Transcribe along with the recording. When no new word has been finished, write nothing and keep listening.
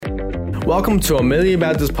Welcome to Amelia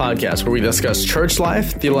Baptist Podcast, where we discuss church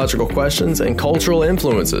life, theological questions, and cultural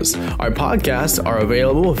influences. Our podcasts are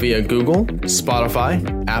available via Google,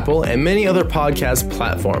 Spotify, Apple, and many other podcast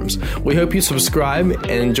platforms. We hope you subscribe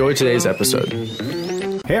and enjoy today's episode.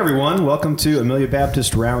 Hey everyone, welcome to Amelia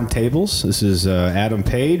Baptist Roundtables. This is Adam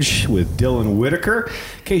Page with Dylan Whitaker.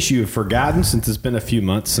 In case you have forgotten, since it's been a few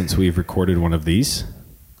months since we've recorded one of these.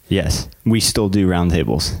 Yes, we still do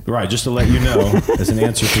roundtables. Right, just to let you know, as an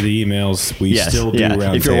answer to the emails, we still do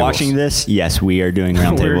roundtables. If you're watching this, yes, we are doing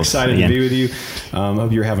roundtables. We're excited to be with you.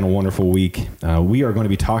 Hope you're having a wonderful week. We are going to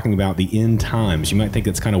be talking about the end times. You might think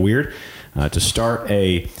it's kind of weird to start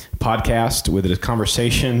a podcast with a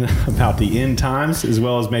conversation about the end times, as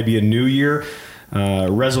well as maybe a New Year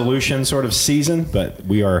resolution sort of season, but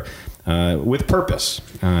we are with purpose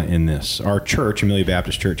in this. Our church, Amelia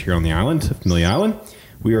Baptist Church here on the island, Amelia Island,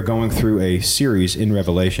 we are going through a series in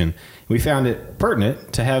Revelation. We found it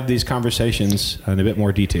pertinent to have these conversations in a bit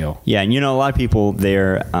more detail. Yeah, and a lot of people,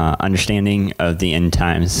 their understanding of the end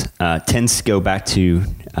times tends to go back to,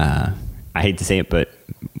 I hate to say it, but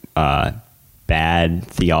bad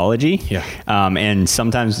theology. Yeah. And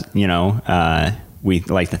sometimes, we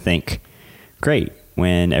like to think, great,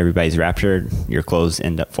 when everybody's raptured, your clothes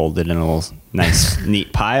end up folded in a little nice,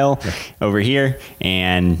 neat pile over here,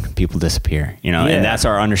 and people disappear, and that's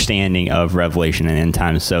our understanding of Revelation and end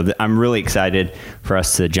times. So I'm really excited for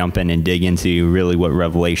us to jump in and dig into really what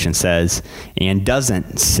Revelation says and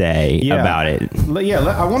doesn't say about it.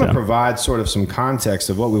 I want to provide sort of some context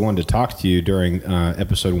of what we wanted to talk to you during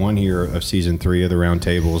episode 1 here of season 3 of the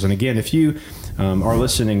Roundtables. And again, if you are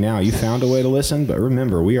listening now, you found a way to listen, but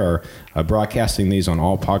remember, we are broadcasting these on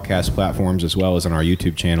all podcast platforms as well as on our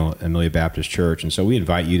YouTube channel, Amelia Baptist Church. And so we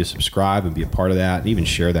invite you to subscribe and be a part of that and even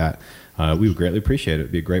share that. We would greatly appreciate it.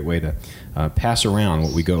 It'd be a great way to pass around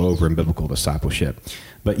what we go over in biblical discipleship.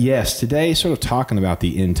 But yes, today, sort of talking about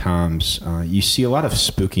the end times, you see a lot of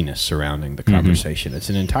spookiness surrounding the conversation. It's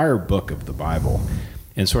an entire book of the Bible.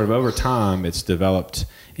 And sort of over time, it's developed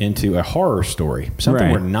into a horror story,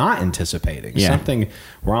 something we're not anticipating, something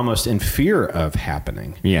we're almost in fear of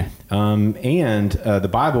happening. And the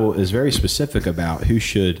Bible is very specific about who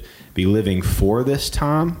should be living for this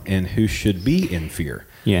time and who should be in fear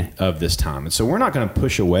of this time. And so we're not going to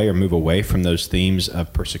push away or move away from those themes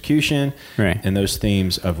of persecution and those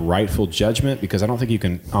themes of rightful judgment, because I don't think you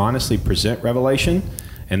can honestly present Revelation.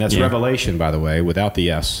 And that's Revelation, by the way, without the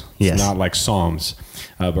S. It's not like Psalms,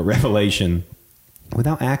 but Revelation,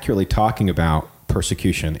 without accurately talking about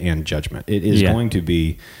persecution and judgment. It is going to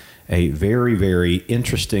be a very, very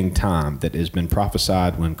interesting time that has been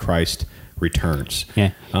prophesied when Christ returns.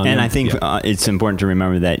 And I think it's important to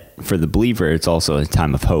remember that for the believer, it's also a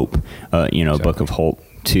time of hope, a book of hope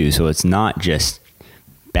too. So it's not just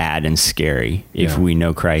bad and scary. If we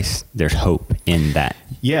know Christ, there's hope in that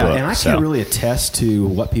book. And I can really attest to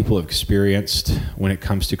what people have experienced when it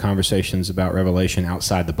comes to conversations about Revelation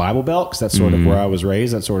outside the Bible Belt, because that's sort of where I was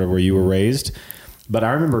raised. That's sort of where you were raised. But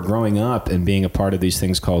I remember growing up and being a part of these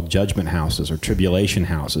things called judgment houses or tribulation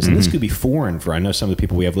houses. And this could be foreign for, I know, some of the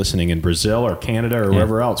people we have listening in Brazil or Canada or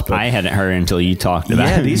wherever else. But I hadn't heard it until you talked about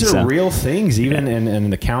it. Yeah, these are real things, even in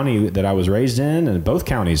the county that I was raised in, and both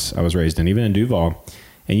counties I was raised in, even in Duval.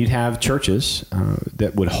 And you'd have churches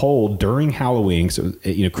that would hold during Halloween. So,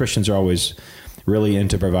 Christians are always really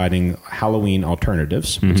into providing Halloween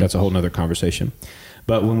alternatives, which that's a whole other conversation.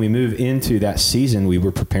 But when we move into that season, we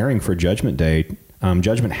were preparing for Judgment Day,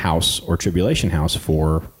 Judgment House or Tribulation House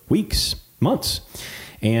for weeks, months.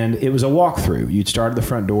 And it was a walkthrough. You'd start at the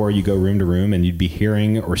front door, you go room to room, and you'd be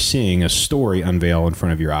hearing or seeing a story unveil in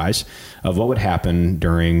front of your eyes of what would happen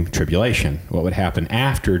during tribulation, what would happen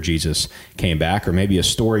after Jesus came back, or maybe a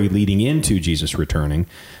story leading into Jesus returning.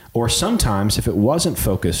 Or sometimes, if it wasn't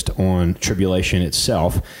focused on tribulation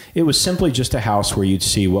itself, it was simply just a house where you'd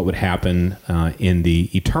see what would happen in the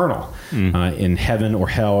eternal, in heaven or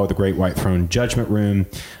hell, or the great white throne judgment room,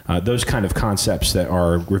 those kind of concepts that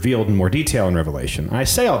are revealed in more detail in Revelation. I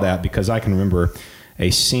say all that because I can remember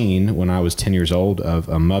a scene when I was 10 years old of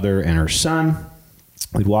a mother and her son.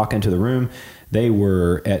 We'd walk into the room. They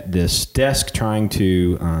were at this desk trying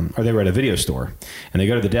to, or they were at a video store, and they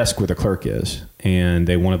go to the desk where the clerk is, and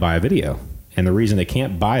they want to buy a video. And the reason they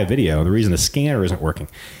can't buy a video, the reason the scanner isn't working,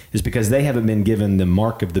 is because they haven't been given the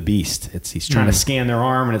mark of the beast. He's trying to scan their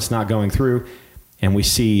arm, and it's not going through. And we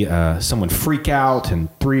see someone freak out, and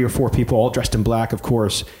 3 or 4 people, all dressed in black, of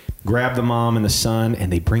course, grab the mom and the son,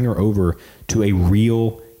 and they bring her over to a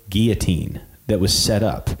real guillotine that was set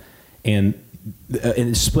up. And in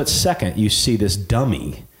a split second, you see this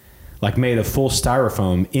dummy like made of full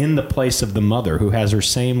styrofoam in the place of the mother who has her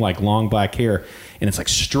same like long black hair. And it's like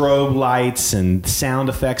strobe lights and sound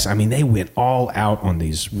effects. I mean, they went all out on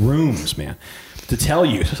these rooms, man, to tell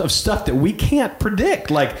you of stuff that we can't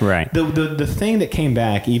predict. Like the thing that came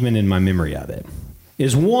back, even in my memory of it,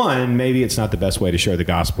 is one, maybe it's not the best way to share the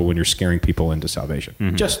gospel when you're scaring people into salvation.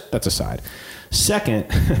 Mm-hmm. Just that's aside. Second,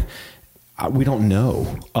 we don't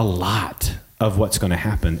know a lot of what's going to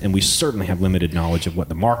happen, and we certainly have limited knowledge of what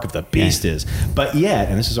the mark of the beast is. But yet,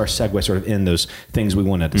 and this is our segue sort of in those things we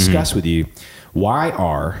want to discuss with you, why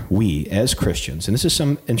are we as Christians, and this is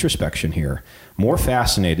some introspection here, more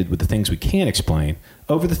fascinated with the things we can't explain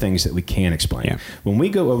over the things that we can explain? Yeah. When we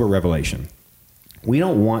go over Revelation, we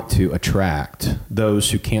don't want to attract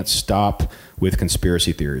those who can't stop with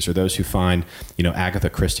conspiracy theories or those who find,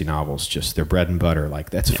 Agatha Christie novels just their bread and butter.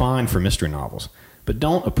 Like, that's fine for mystery novels. But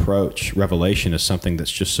don't approach Revelation as something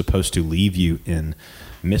that's just supposed to leave you in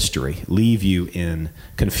mystery, leave you in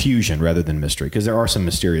confusion rather than mystery, because there are some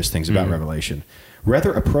mysterious things about Revelation.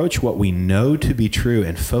 Rather, approach what we know to be true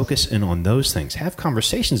and focus in on those things. Have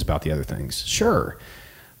conversations about the other things, sure.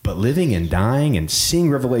 But living and dying and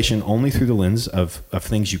seeing Revelation only through the lens of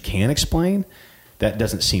things you can explain, that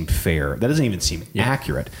doesn't seem fair. That doesn't even seem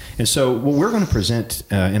accurate. And so what we're going to present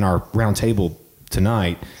in our roundtable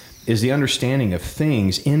tonight is the understanding of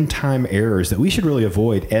things, end-time errors that we should really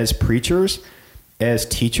avoid as preachers, as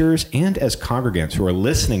teachers, and as congregants who are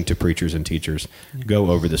listening to preachers and teachers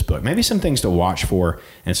go over this book. Maybe some things to watch for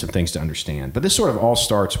and some things to understand. But this sort of all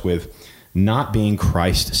starts with not being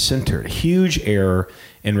Christ-centered. A huge error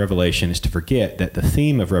in Revelation is to forget that the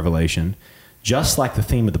theme of Revelation, just like the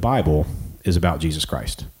theme of the Bible, is about Jesus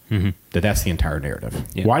Christ. Mm-hmm. That's the entire narrative.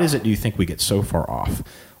 Yeah. Why do you think we get so far off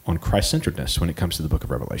on Christ-centeredness when it comes to the book of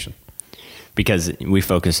Revelation? Because we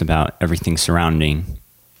focus about everything surrounding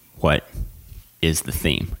what is the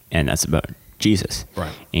theme, and that's about Jesus.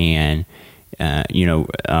 Right. And,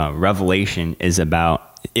 Revelation is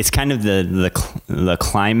about, it's kind of the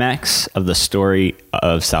climax of the story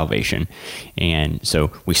of salvation. And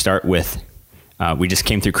so we start with, we just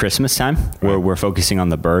came through Christmas time, where we're focusing on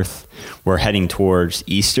the birth. We're heading towards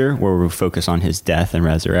Easter, where we focus on his death and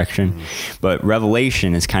resurrection. Mm-hmm. But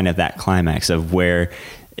Revelation is kind of that climax of where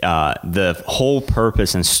the whole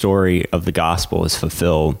purpose and story of the gospel is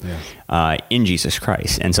fulfilled in Jesus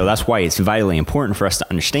Christ. And so that's why it's vitally important for us to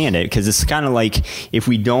understand it, because it's kind of like if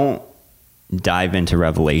we don't dive into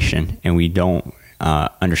Revelation and we don't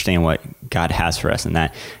understand what God has for us in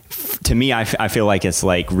that, to me, I feel like it's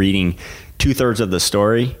like reading 2/3 of the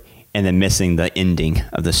story and then missing the ending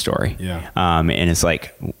of the story. Yeah. And it's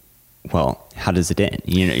like, well, how does it end?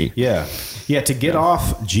 Yeah. To get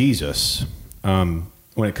off Jesus,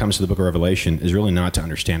 when it comes to the book of Revelation, is really not to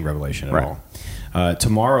understand Revelation at all.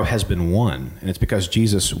 Tomorrow has been won, and it's because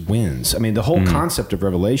Jesus wins. I mean, the whole concept of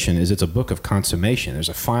Revelation is it's a book of consummation. There's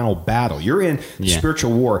a final battle. You're in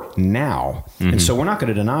spiritual war now. Mm-hmm. And so we're not going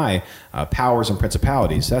to deny powers and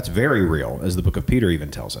principalities. That's very real, as the book of Peter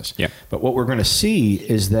even tells us. Yeah. But what we're going to see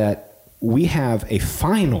is that we have a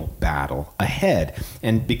final battle ahead.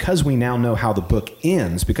 And because we now know how the book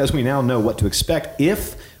ends, because we now know what to expect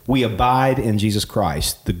if we abide in Jesus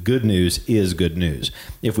Christ, the good news is good news.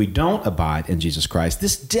 If we don't abide in Jesus Christ,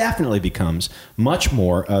 this definitely becomes much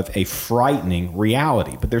more of a frightening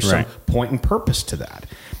reality. But there's some point and purpose to that.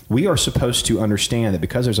 We are supposed to understand that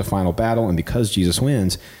because there's a final battle and because Jesus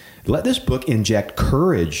wins, let this book inject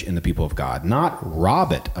courage in the people of God, not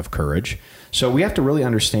rob it of courage. So we have to really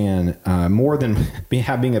understand more than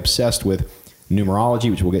being obsessed with numerology,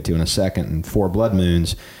 which we'll get to in a second, and 4 blood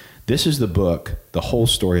moons. This is the book the whole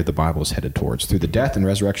story of the Bible is headed towards. Through the death and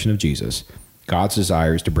resurrection of Jesus, God's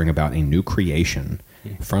desire is to bring about a new creation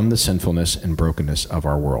from the sinfulness and brokenness of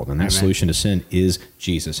our world. And that solution to sin is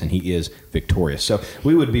Jesus, and he is victorious. So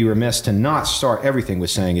we would be remiss to not start everything with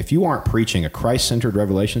saying, if you aren't preaching a Christ-centered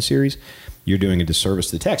Revelation series, you're doing a disservice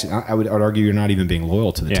to the text. And I would argue you're not even being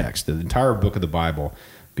loyal to the text. The entire book of the Bible,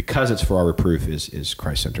 because it's for our reproof, is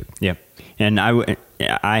Christ-centered. Yep. And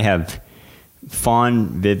I have fond,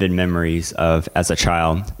 vivid memories of, as a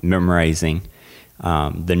child, memorizing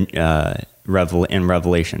in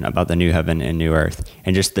Revelation about the new heaven and new earth,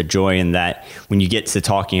 and just the joy in that when you get to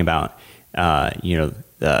talking about a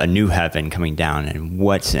new heaven coming down and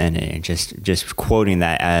what's in it, and just quoting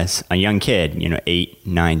that as a young kid, 8,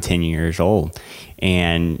 9, 10 years old,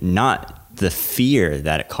 and not the fear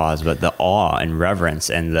that it caused, but the awe and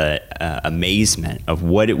reverence and the amazement of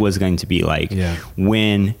what it was going to be like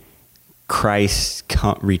when Christ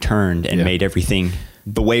returned and made everything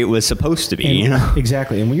the way it was supposed to be.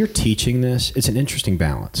 Exactly. And when you're teaching this, it's an interesting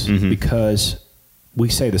balance because we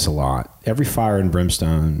say this a lot. Every fire and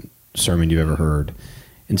brimstone sermon you've ever heard,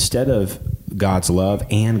 instead of God's love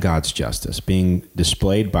and God's justice being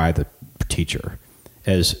displayed by the teacher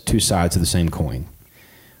as two sides of the same coin,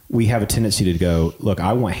 we have a tendency to go, look,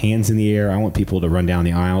 I want hands in the air. I want people to run down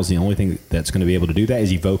the aisles. The only thing that's going to be able to do that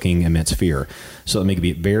is evoking immense fear. So let me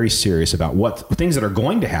be very serious about what things that are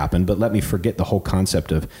going to happen, but let me forget the whole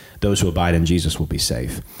concept of those who abide in Jesus will be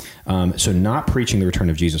safe. So not preaching the return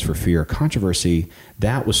of Jesus for fear. Controversy,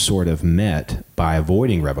 that was sort of met by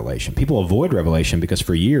avoiding Revelation. People avoid Revelation because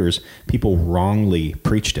for years, people wrongly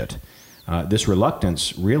preached it. This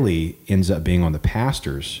reluctance really ends up being on the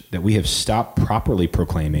pastors, that we have stopped properly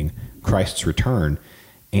proclaiming Christ's return.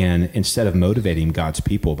 And instead of motivating God's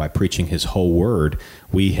people by preaching his whole word,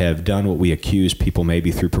 we have done what we accuse people maybe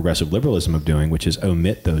through progressive liberalism of doing, which is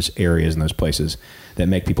omit those areas and those places that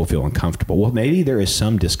make people feel uncomfortable. Well, maybe there is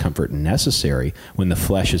some discomfort necessary when the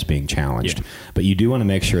flesh is being challenged. Yeah. But you do want to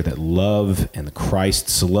make sure that love and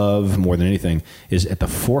Christ's love, more than anything, is at the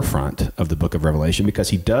forefront of the book of Revelation, because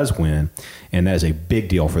he does win, and that is a big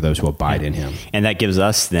deal for those who abide in him. And that gives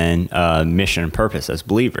us then mission and purpose as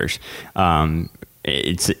believers.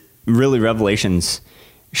 It's really, Revelations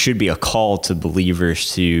should be a call to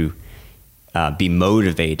believers to be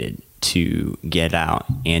motivated to get out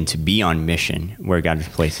and to be on mission where God has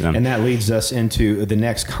placed them. And that leads us into the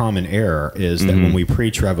next common error, is that when we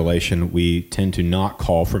preach Revelation, we tend to not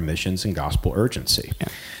call for missions and gospel urgency. Yeah.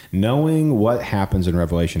 Knowing what happens in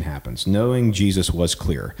Revelation happens. Knowing Jesus was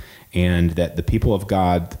clear, and that the people of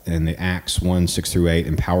God in the Acts 1:6-8,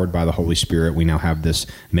 empowered by the Holy Spirit, we now have this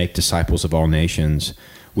make disciples of all nations.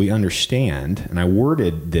 We understand, and I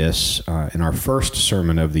worded this in our first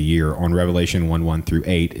sermon of the year on Revelation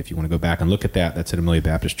 1:1-8. If you want to go back and look at that, that's at Amelia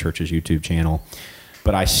Baptist Church's YouTube channel.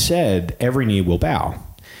 But I said every knee will bow.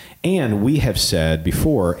 And we have said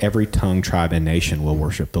before, every tongue, tribe, and nation will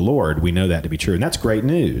worship the Lord. We know that to be true, and that's great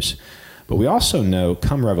news. But we also know,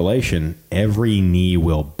 come Revelation, every knee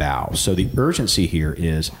will bow. So the urgency here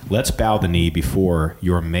is, let's bow the knee before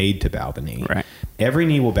you're made to bow the knee. Right. Every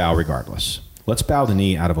knee will bow regardless. Let's bow the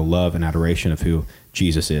knee out of a love and adoration of who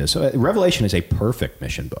Jesus is. So Revelation is a perfect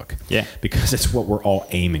mission book. Yeah. Because it's what we're all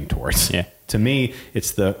aiming towards. Yeah. To me,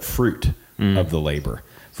 it's the fruit of the labor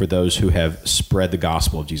for those who have spread the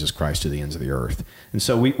gospel of Jesus Christ to the ends of the earth. And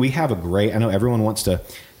so we have a great, I know everyone wants to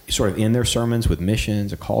sort of end their sermons with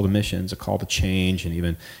missions, a call to change, and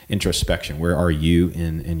even introspection. Where are you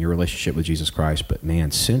in your relationship with Jesus Christ? But man,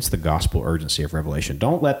 sense the gospel urgency of Revelation.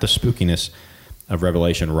 Don't let the spookiness of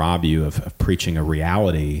Revelation rob you of preaching a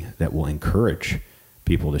reality that will encourage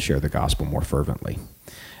people to share the gospel more fervently.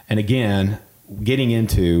 And again, getting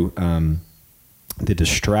into the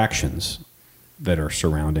distractions that are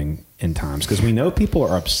surrounding end times, because we know people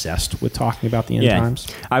are obsessed with talking about the end times.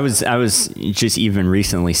 I was just even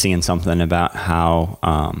recently seeing something about how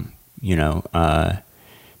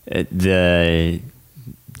the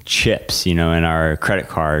chips, in our credit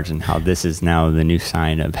cards, and how this is now the new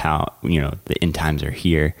sign of how the end times are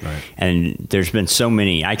here. Right. And there's been so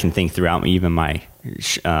many, I can think throughout even my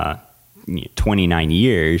 29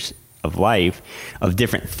 years of life, of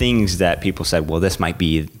different things that people said, well, this might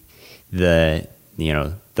be the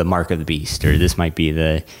mark of the beast, or this might be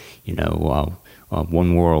the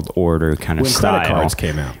one world order kind of style. When credit cards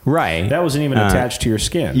came out, right? That wasn't even attached to your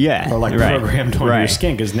skin, or like programmed on your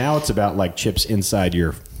skin, because now it's about like chips inside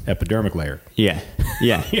your epidermic layer. Yeah,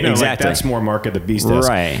 exactly. Like that's more mark of the beast.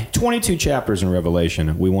 Right. 22 chapters in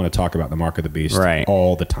Revelation. We want to talk about the mark of the beast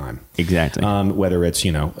all the time. Exactly. Whether it's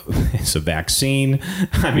it's a vaccine.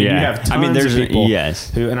 I mean, you have tons of people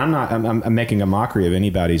who, and I'm making a mockery of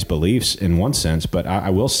anybody's beliefs in one sense, but I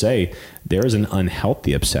will say there is an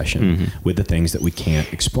unhealthy obsession with the things that we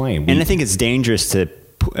can't explain. And I think it's dangerous to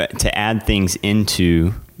add things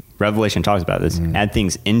into. Revelation talks about this. Add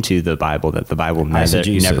things into the Bible that the Bible never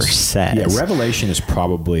says. Yeah, Revelation is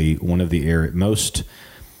probably one of the most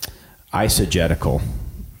eisegetical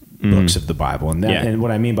books of the Bible. And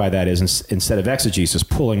what I mean by that is, instead of exegesis,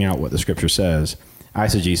 pulling out what the Scripture says,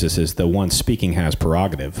 eisegesis is the one speaking has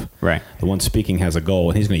prerogative. Right. The one speaking has a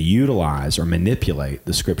goal, and he's going to utilize or manipulate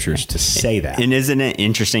the Scriptures to say that. And isn't it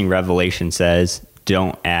interesting? Revelation says,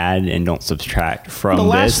 don't add and don't subtract from the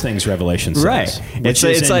last things Revelation says. Right.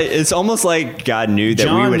 It's almost like God knew that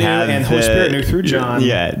John we would have, and Holy Spirit knew through John.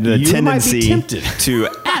 The tendency to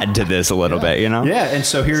add to this a little bit, Yeah, and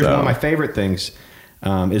so here's one of my favorite things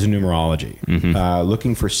is numerology.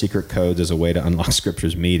 Looking for secret codes as a way to unlock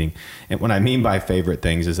Scripture's meaning. And what I mean by favorite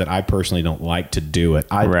things is that I personally don't like to do it.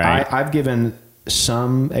 I've given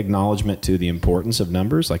some acknowledgement to the importance of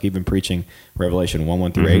numbers, like even preaching Revelation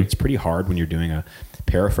 1 through 8. It's pretty hard when you're doing a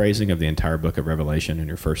paraphrasing of the entire book of Revelation in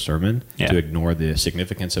your first sermon to ignore the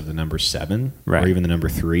significance of the number 7 or even the number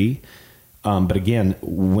 3. But again,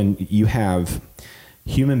 when you have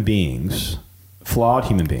human beings, flawed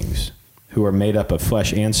human beings, who are made up of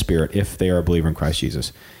flesh and spirit if they are a believer in Christ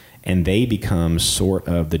Jesus, and they become sort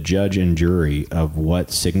of the judge and jury of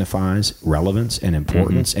what signifies relevance and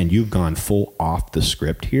importance, and you've gone full off the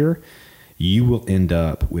script here, you will end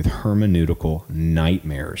up with hermeneutical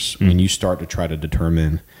nightmares when you start to try to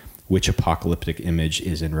determine which apocalyptic image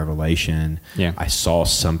is in Revelation. I saw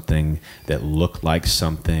something that looked like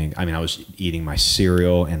something. I mean, I was eating my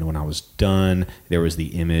cereal, and when I was done, there was the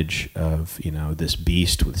image of, this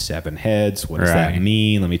beast with 7 heads. What does that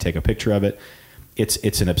mean? Let me take a picture of it.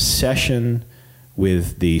 It's an obsession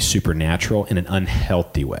with the supernatural in an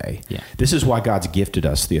unhealthy way. This is why God's gifted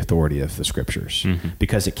us the authority of the Scriptures,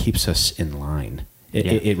 because it keeps us in line.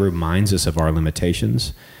 It reminds us of our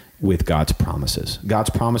limitations with God's promises.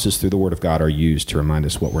 God's promises through the Word of God are used to remind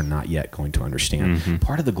us what we're not yet going to understand.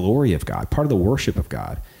 Part of the glory of God, part of the worship of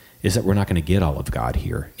God, is that we're not going to get all of God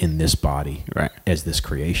here in this body as this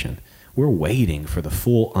creation. We're waiting for the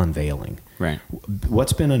full unveiling.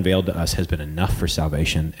 What's been unveiled to us has been enough for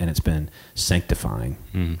salvation, and it's been sanctifying.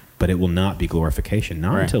 But it will not be glorification,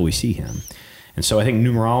 not until we see Him. And so I think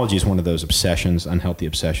numerology is one of those obsessions, unhealthy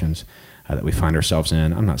obsessions, that we find ourselves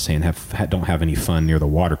in. I'm not saying don't have any fun near the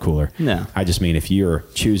water cooler. No. I just mean if you're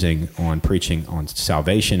choosing on preaching on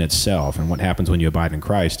salvation itself and what happens when you abide in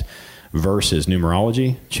Christ versus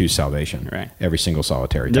numerology, choose salvation. Every single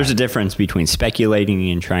solitary time. There's a difference between speculating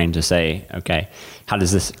and trying to say, okay, how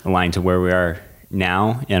does this align to where we are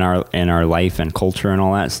now in our life and culture and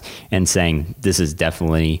all that, and saying this is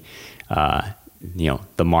definitely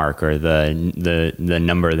the mark or the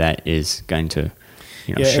number that is going to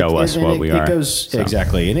show us what we are.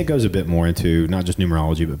 Exactly. And it goes a bit more into not just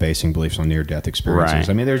numerology, but basing beliefs on near-death experiences.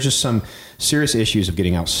 I mean, there's just some serious issues of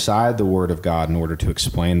getting outside the Word of God in order to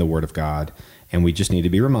explain the Word of God. And we just need to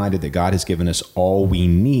be reminded that God has given us all we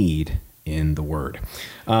need in the Word.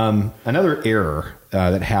 Another error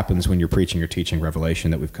that happens when you're preaching or teaching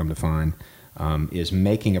Revelation that we've come to find is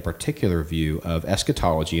making a particular view of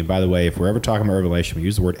eschatology. And by the way, if we're ever talking about Revelation, we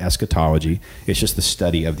use the word eschatology. It's just the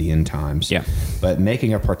study of the end times. But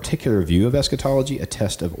making a particular view of eschatology a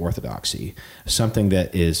test of orthodoxy, something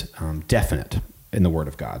that is definite in the Word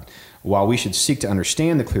of God. While we should seek to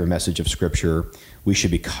understand the clear message of Scripture, we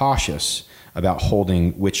should be cautious about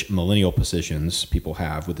holding which millennial positions people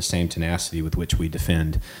have with the same tenacity with which we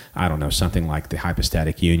defend, something like the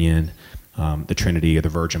hypostatic union, the Trinity or the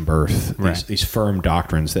virgin birth, these firm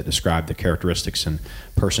doctrines that describe the characteristics and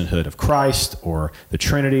personhood of Christ, or the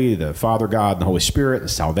Trinity, the Father, God, and the Holy Spirit, the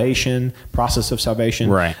salvation, process of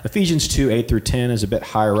salvation. Ephesians 2:8-10 is a bit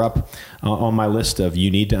higher up on my list of you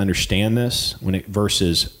need to understand this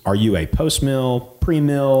versus are you a post-mill,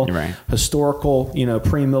 pre-mill, historical,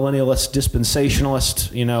 premillennialist,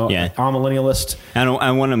 dispensationalist, amillennialist.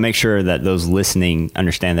 I want to make sure that those listening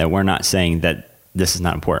understand that we're not saying that this is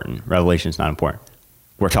not important. Revelation is not important.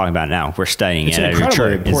 We're talking about it now. We're studying it at your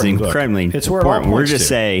church. It's incredibly important. We're just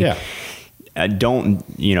saying,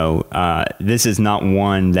 this is not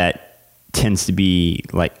one that tends to be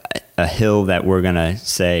like a hill that we're going to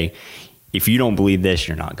say, if you don't believe this,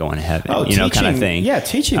 you're not going to heaven, kind of thing. Yeah,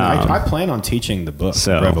 teaching. I plan on teaching the book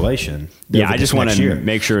of Revelation. I just want to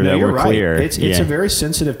make sure that we're clear. It's a very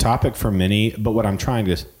sensitive topic for many, but what I'm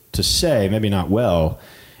trying to say, maybe not well,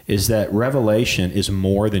 is that Revelation is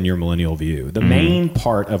more than your millennial view. The main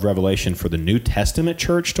part of Revelation for the New Testament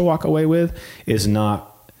church to walk away with is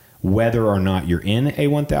not whether or not you're in a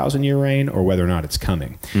 1,000-year reign or whether or not it's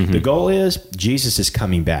coming. The goal is Jesus is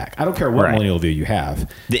coming back. I don't care what millennial view you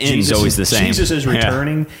have. The end is always the same. Jesus is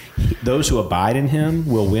returning. Those who abide in Him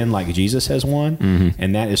will win like Jesus has won,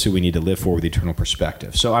 and that is who we need to live for with eternal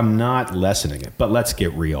perspective. So I'm not lessening it, but let's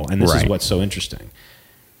get real. And this is what's so interesting.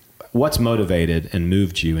 What's motivated and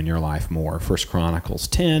moved you in your life more, 1 Chronicles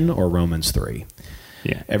 10 or Romans 3?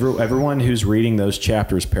 Everyone who's reading those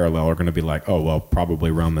chapters parallel are going to be like, oh, well,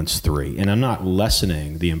 probably Romans 3. And I'm not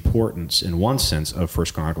lessening the importance in one sense of 1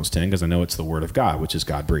 Chronicles 10 because I know it's the Word of God, which is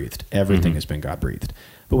God-breathed. Everything has been God-breathed.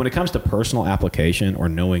 But when it comes to personal application or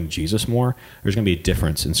knowing Jesus more, there's going to be a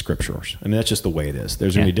difference in scriptures. I mean, that's just the way it is.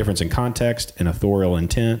 There's going to be a difference in context, in authorial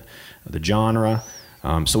intent, the genre.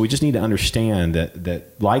 So we just need to understand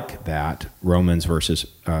that like that, Romans versus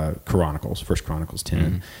Chronicles, 1 Chronicles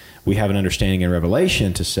 10, we have an understanding in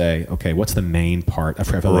Revelation to say, okay, what's the main part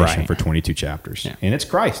of Revelation for 22 chapters? And it's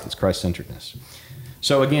Christ. It's Christ-centeredness.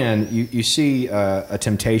 So again, you see a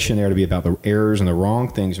temptation there to be about the errors and the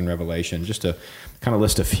wrong things in Revelation. Just to kind of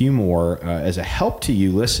list a few more as a help to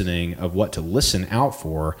you listening of what to listen out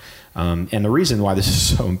for. And the reason why this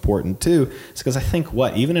is so important too is because I think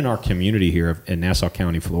even in our community here in Nassau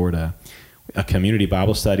County, Florida, a community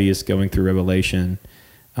Bible study is going through Revelation.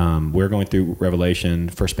 We're going through Revelation.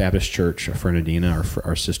 First Baptist Church, our friend Adina,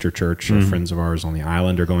 our sister church, friends of ours on the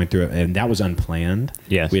island are going through it, and that was unplanned.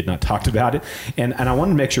 Yes. We had not talked about it, and I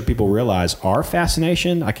wanted to make sure people realize our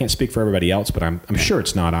fascination. I can't speak for everybody else, but I'm sure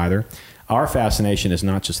it's not either. Our fascination is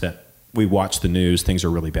not just that we watch the news, things are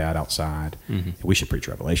really bad outside. We should preach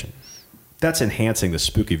Revelation. That's enhancing the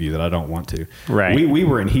spooky view that I don't want to. Right. We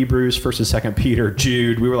were in Hebrews, 1st and 2nd Peter,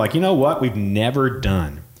 Jude. We were like, you know what? We've never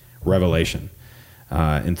done Revelation.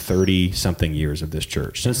 In 30-something years of this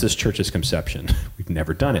church. Since this church's conception, we've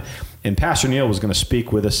never done it. And Pastor Neil was going to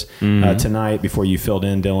speak with us tonight before you filled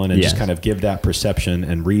in, Dylan, and just kind of give that perception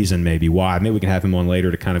and reason maybe why. Maybe we can have him on later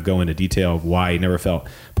to kind of go into detail of why he never felt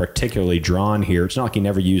particularly drawn here. It's not like he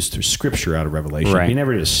never used scripture out of Revelation. Right. He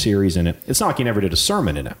never did a series in it. It's not like he never did a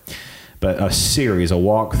sermon in it. But a series, a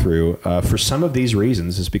walkthrough, for some of these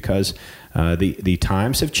reasons is because the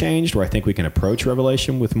times have changed where I think we can approach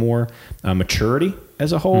Revelation with more maturity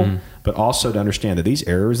as a whole, but also to understand that these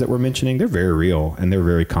errors that we're mentioning, they're very real and they're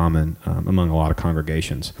very common among a lot of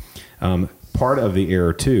congregations. Part of the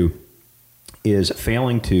error, too, is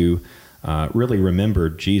failing to really remember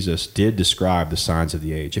Jesus did describe the signs of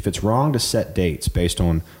the age. If it's wrong to set dates based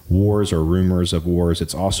on wars or rumors of wars,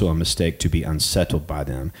 it's also a mistake to be unsettled by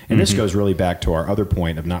them. And this goes really back to our other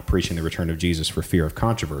point of not preaching the return of Jesus for fear of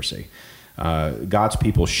controversy. God's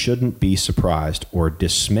people shouldn't be surprised or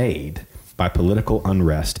dismayed by political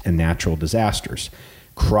unrest and natural disasters.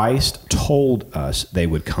 Christ told us they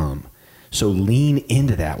would come. So lean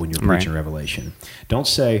into that when you're preaching Revelation. Don't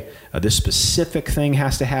say this specific thing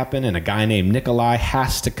has to happen and a guy named Nikolai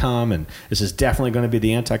has to come and this is definitely going to be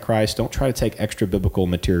the Antichrist. Don't try to take extra biblical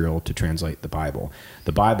material to translate the Bible.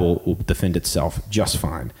 The Bible will defend itself just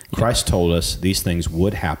fine. Christ told us these things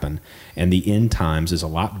would happen, and the end times is a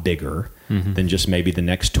lot bigger than just maybe the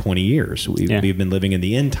next 20 years. We've been living in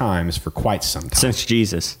the end times for quite some time. Since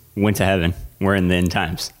Jesus went to heaven, we're in the end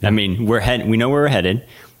times. I mean, we know where we're headed.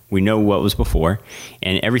 We know what was before,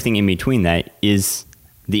 and everything in between that is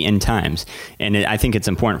the end times. And I think it's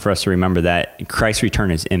important for us to remember that Christ's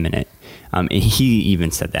return is imminent. And he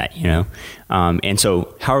even said that, And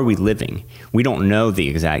so how are we living? We don't know the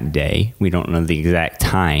exact day. We don't know the exact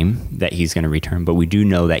time that he's going to return, but we do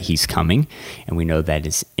know that he's coming, and we know that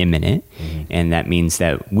it's imminent. And that means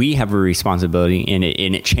that we have a responsibility, and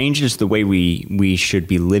it changes the way we should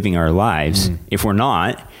be living our lives. If we're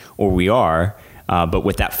not, or we are, but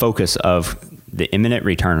with that focus of the imminent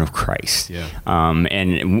return of Christ. And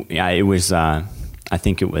it was, I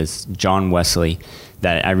think it was John Wesley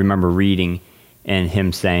that I remember reading and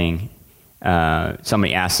him saying,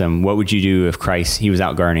 somebody asked him, what would you do if Christ, he was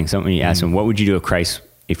out gardening. Somebody asked him, what would you do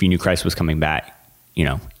if you knew Christ was coming back,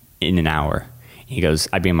 in an hour? He goes,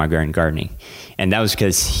 I'd be in my garden gardening. And that was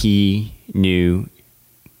because he knew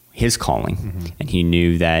his calling, and he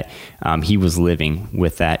knew that he was living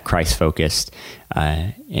with that Christ-focused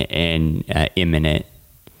and imminent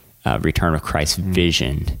return of Christ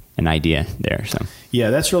vision, an idea there. So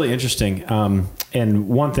that's really interesting. And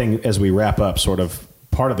one thing as we wrap up, sort of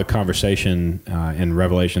part of the conversation in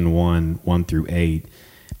Revelation 1 through 8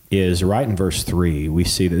 is right in verse 3. We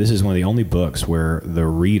see that this is one of the only books where the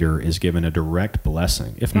reader is given a direct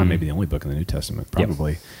blessing, if not maybe the only book in the New Testament,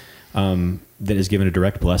 probably. That is given a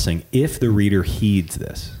direct blessing if the reader heeds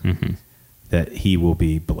this, that he will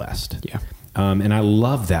be blessed. And I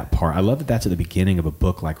love that part. I love that that's at the beginning of a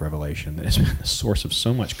book like Revelation that has been the source of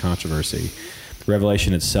so much controversy.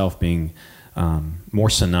 Revelation itself being more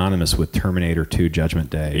synonymous with Terminator 2 Judgment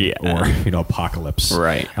Day or Apocalypse,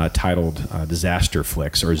 titled disaster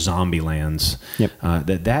flicks or zombie lands.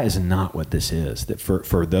 That is not what this is. That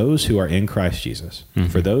for those who are in Christ Jesus,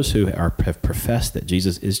 for those who have professed that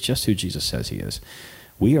Jesus is just who Jesus says he is,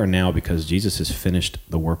 we are now, because Jesus has finished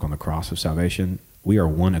the work on the cross of salvation, we are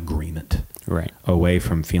one agreement away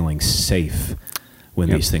from feeling safe when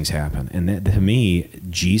these things happen. And that, to me,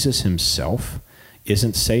 Jesus himself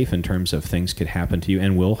isn't safe in terms of things could happen to you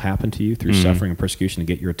and will happen to you through suffering and persecution to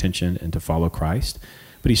get your attention and to follow Christ.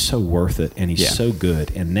 But he's so worth it, and he's so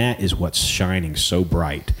good, and that is what's shining so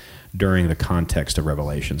bright during the context of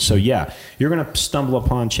Revelation. So you're going to stumble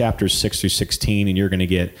upon chapters 6 through 16, and you're going to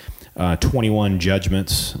get 21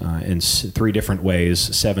 judgments in 3 different ways,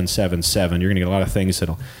 7, 7, 7. You're going to get a lot of things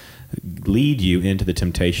that'll lead you into the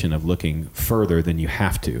temptation of looking further than you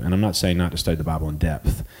have to. And I'm not saying not to study the Bible in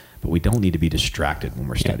depth, but we don't need to be distracted when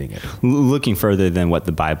we're studying it. Looking further than what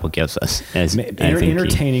the Bible gives us.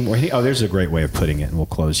 Entertaining. There's a great way of putting it, and we'll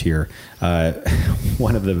close here.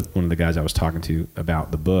 One of the guys I was talking to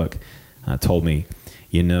about the book told me,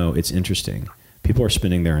 it's interesting. People are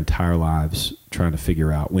spending their entire lives trying to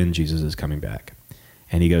figure out when Jesus is coming back.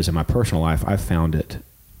 And he goes, in my personal life, I've found it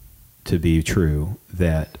to be true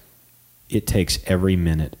that it takes every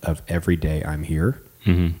minute of every day I'm here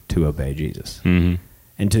to obey Jesus. Mm-hmm.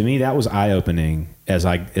 And to me, that was eye-opening as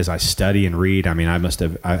I study and read. I mean,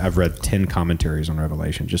 I've read 10 commentaries on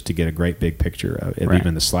Revelation just to get a great big picture of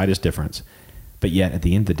even the slightest difference. But yet, at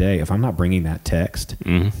the end of the day, if I'm not bringing that text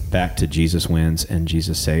back to Jesus wins and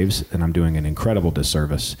Jesus saves, then I'm doing an incredible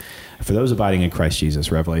disservice. For those abiding in Christ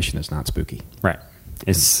Jesus, Revelation is not spooky. Right.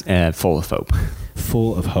 It's full of hope.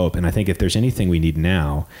 Full of hope. And I think if there's anything we need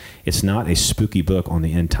now, it's not a spooky book on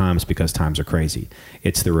the end times because times are crazy.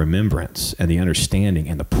 It's the remembrance and the understanding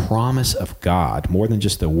and the promise of God, more than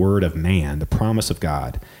just the word of man, the promise of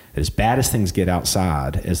God. As bad as things get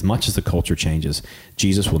outside, as much as the culture changes,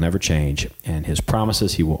 Jesus will never change, and his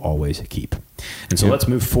promises he will always keep. And so let's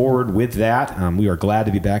move forward with that. We are glad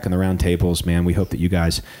to be back in the round tables, man. We hope that you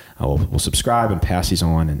guys will subscribe and pass these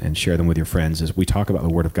on and share them with your friends as we talk about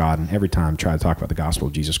the Word of God, and every time try to talk about the gospel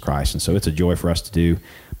of Jesus Christ. And so it's a joy for us to do.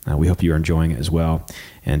 We hope you are enjoying it as well,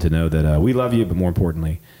 and to know that we love you, but more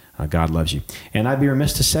importantly, God loves you. And I'd be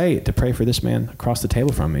remiss to pray for this man across the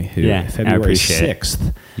table from me who February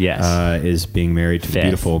 6th is being married to the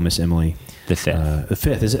beautiful Miss Emily. The 5th. The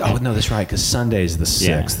 5th, is it? Oh, no, that's right, because Sunday is the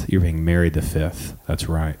 6th. You're being married the 5th. That's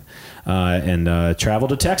right. And travel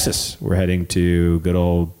to Texas. We're heading to good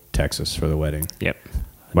old Texas for the wedding. Yep.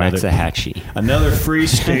 Waxahachie. Another free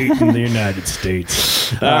state in the United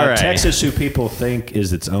States. All right. Texas, who people think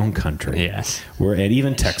is its own country. Yes. And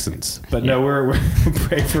even Texans. But no, we're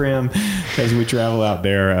pray for him as we travel out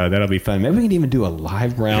there. That'll be fun. Maybe we can even do a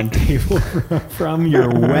live round table from your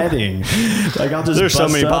wedding. There's so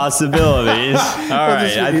many possibilities. All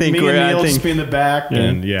right. I think we'll just be in the back.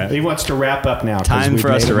 And he wants to wrap up now. Time for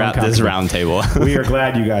us to wrap this round table. We are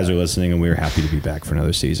glad you guys are listening, and we are happy to be back for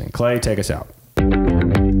another season. Clay, take us out.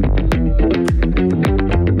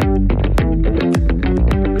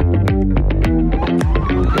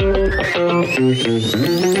 Thank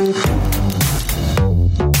you.